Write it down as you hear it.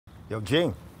Yo,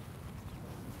 Gene,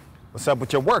 what's up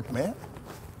with your work, man?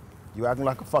 You acting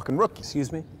like a fucking rookie.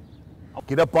 Excuse me?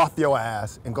 Get up off your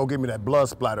ass and go give me that blood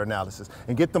splatter analysis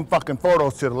and get them fucking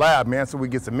photos to the lab, man, so we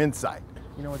get some insight.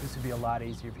 You know what, this would be a lot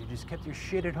easier if you just kept your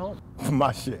shit at home.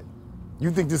 My shit.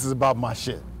 You think this is about my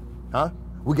shit, huh?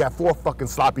 We got 4 fucking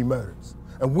sloppy murders,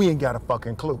 and we ain't got a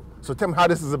fucking clue. So tell me how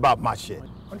this is about my shit.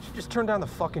 Why don't you just turn down the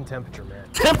fucking temperature, man?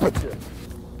 Temperature?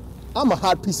 I'm a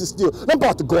hot piece of steel. I'm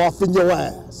about to go off in your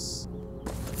ass.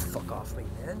 Fuck off me,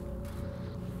 man.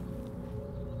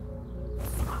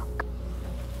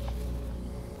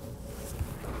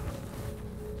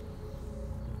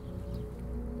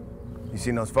 You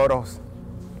seen those photos?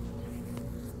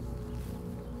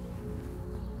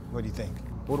 What do you think?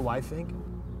 What do I think?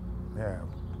 Yeah,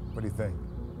 what do you think?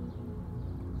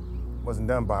 Wasn't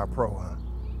done by a pro, huh?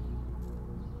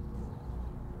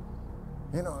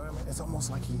 You know, I mean, it's almost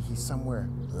like he's somewhere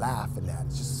laughing at it,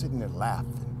 just sitting there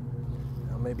laughing.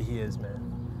 Well, maybe he is, man.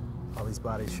 All these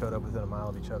bodies showed up within a mile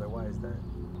of each other. Why is that?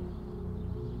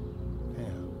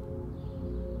 Damn,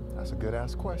 that's a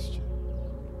good-ass question.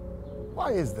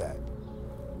 Why is that?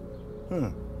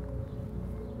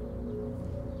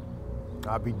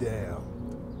 I'll be damned.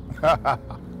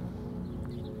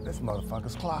 This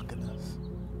motherfucker's clocking us.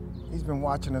 He's been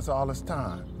watching us all this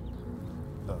time.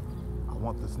 Look, I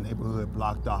want this neighborhood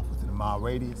blocked off within a mile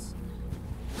radius.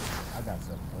 I got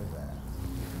something for his ass.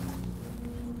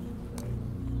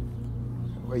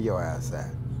 Where your ass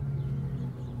at?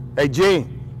 Hey,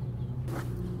 Gene.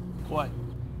 What?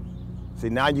 See,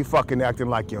 now you fucking acting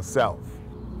like yourself.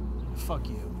 Fuck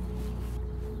you.